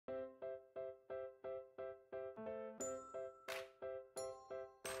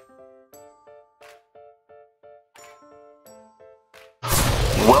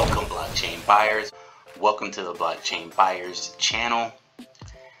Welcome, blockchain buyers. Welcome to the Blockchain Buyers channel.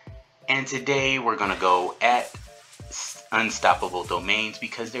 And today we're going to go at Unstoppable Domains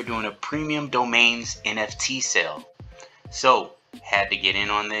because they're doing a premium domains NFT sale. So, had to get in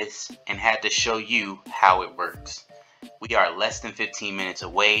on this and had to show you how it works. We are less than 15 minutes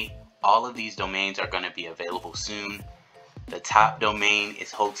away. All of these domains are going to be available soon. The top domain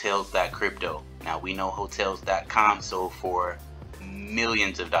is hotels.crypto. Now we know hotels.com sold for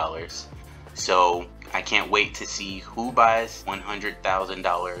millions of dollars. So I can't wait to see who buys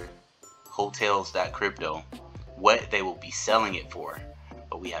 $100,000 hotels.crypto, what they will be selling it for.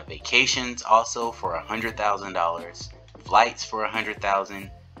 But we have vacations also for $100,000, flights for $100,000,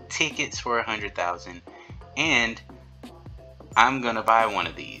 tickets for $100,000, and I'm gonna buy one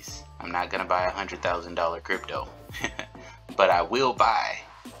of these. I'm not gonna buy $100,000 crypto, but I will buy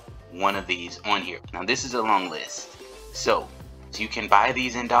one of these on here. Now this is a long list, so you can buy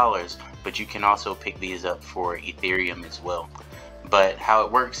these in dollars, but you can also pick these up for Ethereum as well. But how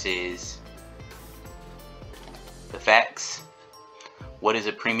it works is the facts. What is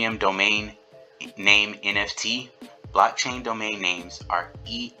a premium domain name NFT? Blockchain domain names are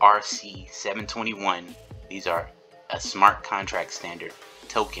ERC721. These are a smart contract standard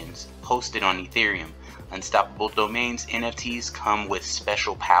tokens hosted on Ethereum. Unstoppable Domains NFTs come with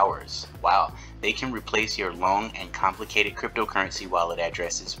special powers. Wow, they can replace your long and complicated cryptocurrency wallet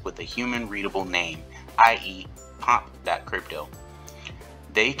addresses with a human readable name, i.e. pomp.crypto.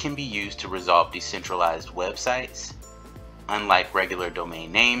 They can be used to resolve decentralized websites. Unlike regular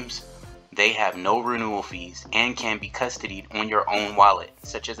domain names, they have no renewal fees and can be custodied on your own wallet,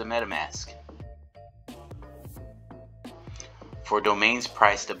 such as a MetaMask. For domains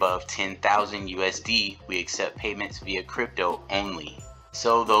priced above 10,000 USD, we accept payments via crypto only.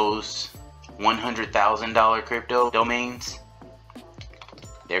 So those $100,000 crypto domains,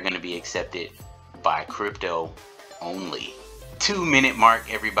 they're going to be accepted by crypto only. 2-minute mark,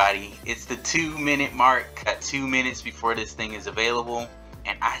 everybody. It's the 2-minute mark. Got 2 minutes before this thing is available,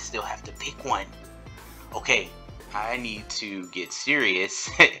 and I still have to pick one. Okay, I need to get serious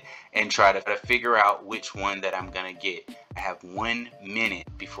and try to figure out which one that I'm gonna get. I have 1 minute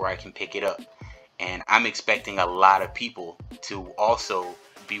before I can pick it up, and I'm expecting a lot of people to also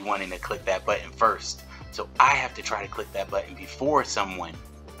be wanting to click that button first. So I have to try to click that button before someone.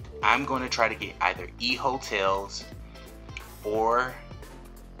 I'm going to try to get either eHotels or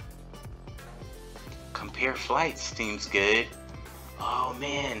Compare Flights seems good. Oh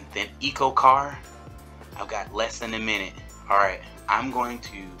man, then Ecocar. I've got less than a minute. Alright, I'm going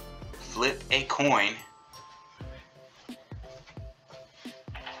to flip a coin.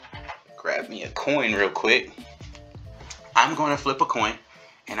 Grab me a coin real quick. I'm going to flip a coin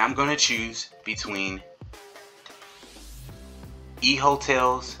and I'm going to choose between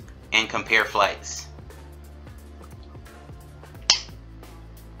eHotels and Compare Flights.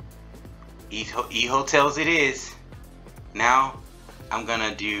 eHotels it is. Now I'm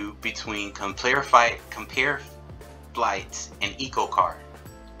gonna do between Compare Flights and Ecocar.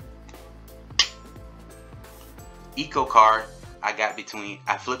 Ecocar, I got between,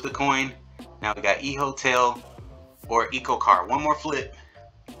 I flipped the coin. Now we got eHotel or Ecocar. One more flip.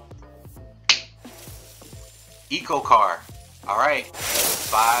 Ecocar. All right.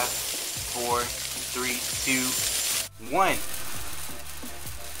 5, 4, 3, 2, 1.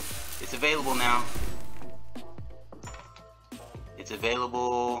 It's available now. It's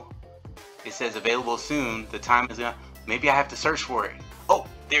available. It says available soon. The time is gonna, maybe I have to search for it. Oh,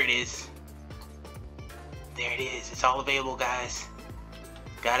 there it is. There it is. It's all available, guys.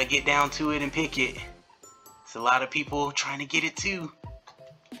 Gotta get down to it and pick it. It's a lot of people trying to get it too.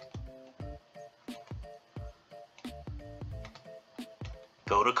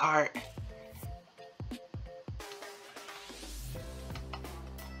 Go to cart.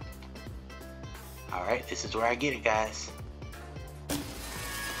 Alright, this is where I get it, guys.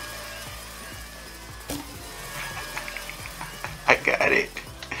 I got it.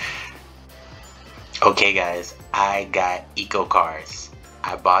 Okay guys, I got Ecocars.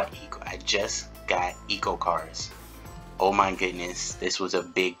 I just got Ecocars. Oh my goodness, this was a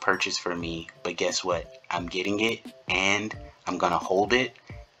big purchase for me, but guess what? I'm getting it and I'm gonna hold it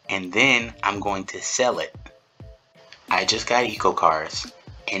and then I'm going to sell it. I just got Ecocars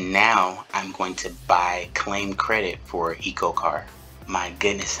and now I'm going to claim credit for Ecocar. My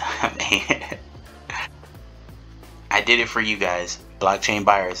goodness, man. I did it for you guys, blockchain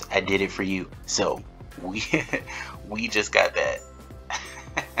buyers. I did it for you. So we just got that.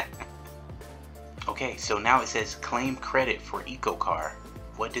 Okay, so now it says claim credit for Ecocar.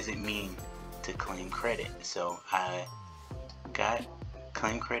 What does it mean to claim credit? So I got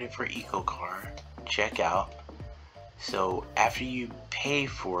claim credit for Ecocar, checkout. So after you pay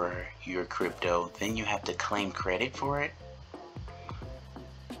for your crypto, then you have to claim credit for it?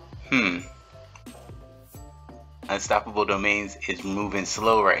 Unstoppable Domains is moving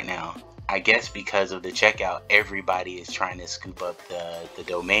slow right now. I guess because of the checkout, everybody is trying to scoop up the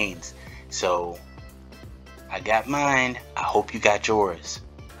domains. So I got mine. I hope you got yours.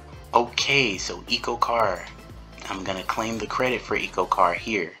 Okay, so Ecocar. I'm gonna claim the credit for Ecocar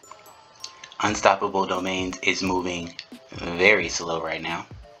here. Unstoppable Domains is moving very slow right now.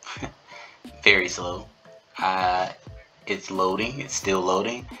 Very slow. It's loading. It's still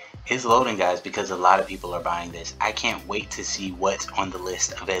loading. It's loading, guys, because a lot of people are buying this. I can't wait to see what's on the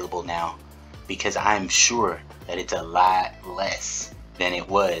list available now, because I'm sure that it's a lot less than it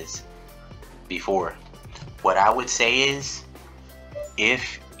was before. What I would say is,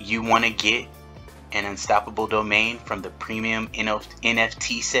 if you want to get an unstoppable domain from the premium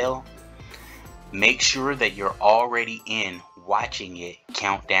NFT sale, make sure that you're already in watching it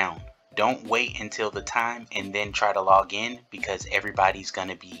count down. Don't wait until the time and then try to log in, because everybody's going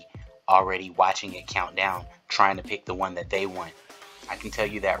to be already watching it count down, trying to pick the one that they want. I can tell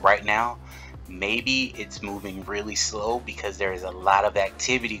you that right now, maybe it's moving really slow because there is a lot of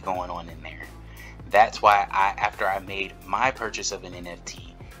activity going on in there. That's why after I made my purchase of an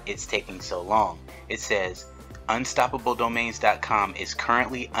NFT, it's taking so long. It says unstoppabledomains.com is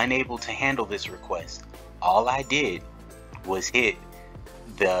currently unable to handle this request. All I did was hit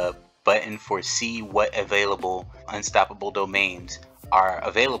the button for see what available unstoppable domains are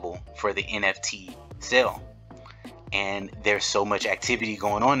available for the NFT sale. And there's so much activity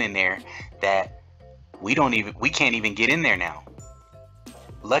going on in there that we can't even get in there now.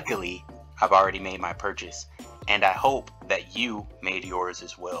 Luckily, I've already made my purchase, and I hope that you made yours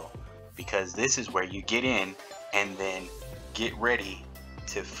as well, because this is where you get in and then get ready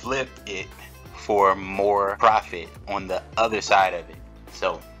to flip it for more profit on the other side of it.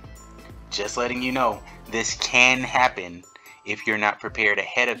 So just letting you know, this can happen if you're not prepared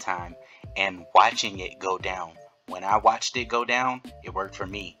ahead of time and watching it go down. When I watched it go down, it worked for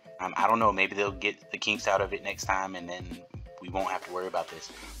me. I don't know, maybe they'll get the kinks out of it next time and then we won't have to worry about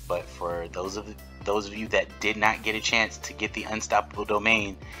this. But for those of you that did not get a chance to get the unstoppable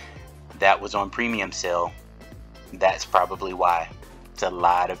domain that was on premium sale, that's probably why. It's a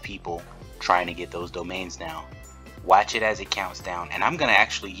lot of people trying to get those domains now. Watch it as it counts down, and I'm gonna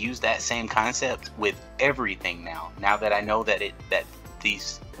actually use that same concept with everything now. Now that I know that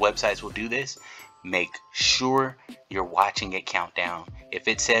these websites will do this, make sure you're watching it count down. If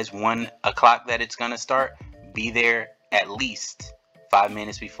it says 1 o'clock that it's gonna start, be there at least 5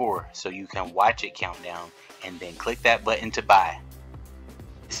 minutes before so you can watch it count down and then click that button to buy.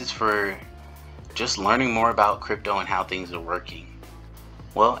 This is for just learning more about crypto and how things are working.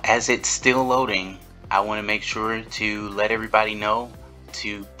 Well, as it's still loading, I want to make sure to let everybody know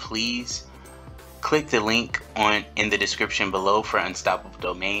to please click the link in the description below for Unstoppable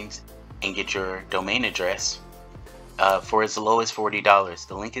Domains and get your domain address for as low as $40.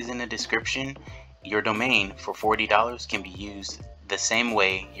 The link is in the description. Your domain for $40 can be used the same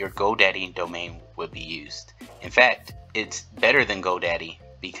way your GoDaddy domain would be used. In fact, it's better than GoDaddy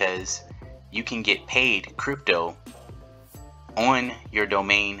because you can get paid crypto on your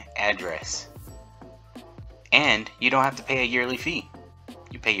domain address. And you don't have to pay a yearly fee.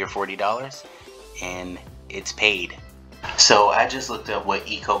 You pay your $40 and it's paid. So I just looked up what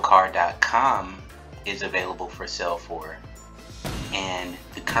Ecocar.com is available for sale for. And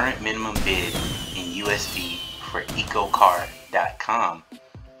the current minimum bid in USD for Ecocar.com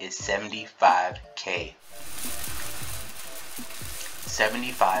is $75K.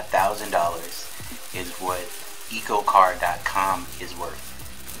 $75,000 is what Ecocar.com is worth.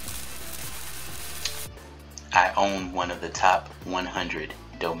 I own one of the top 100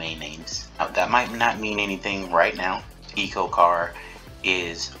 domain names. Now, that might not mean anything right now. Ecocar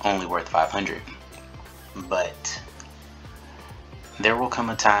is only worth 500, but there will come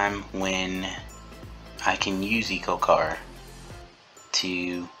a time when I can use Ecocar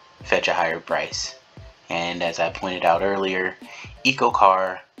to fetch a higher price. And as I pointed out earlier,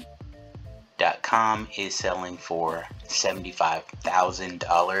 Ecocar.com is selling for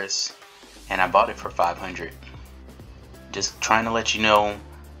 $75,000 and I bought it for 500. Just trying to let you know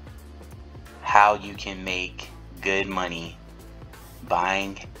how you can make good money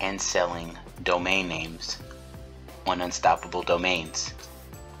buying and selling domain names on Unstoppable Domains.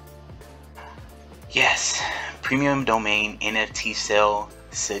 Yes, premium domain NFT sale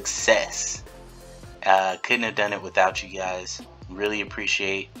success. Couldn't have done it without you guys. Really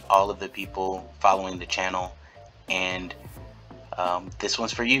appreciate all of the people following the channel and this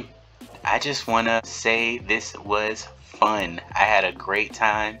one's for you. I just want to say this was fun. I had a great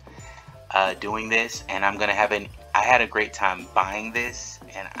time doing this, and I had a great time buying this,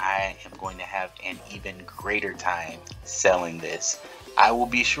 and I am going to have an even greater time selling this. I will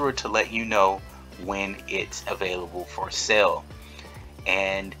be sure to let you know when it's available for sale.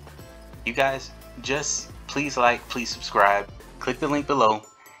 And you guys, just please like, please subscribe, click the link below,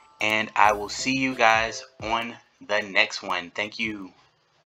 and I will see you guys on the next one. Thank you.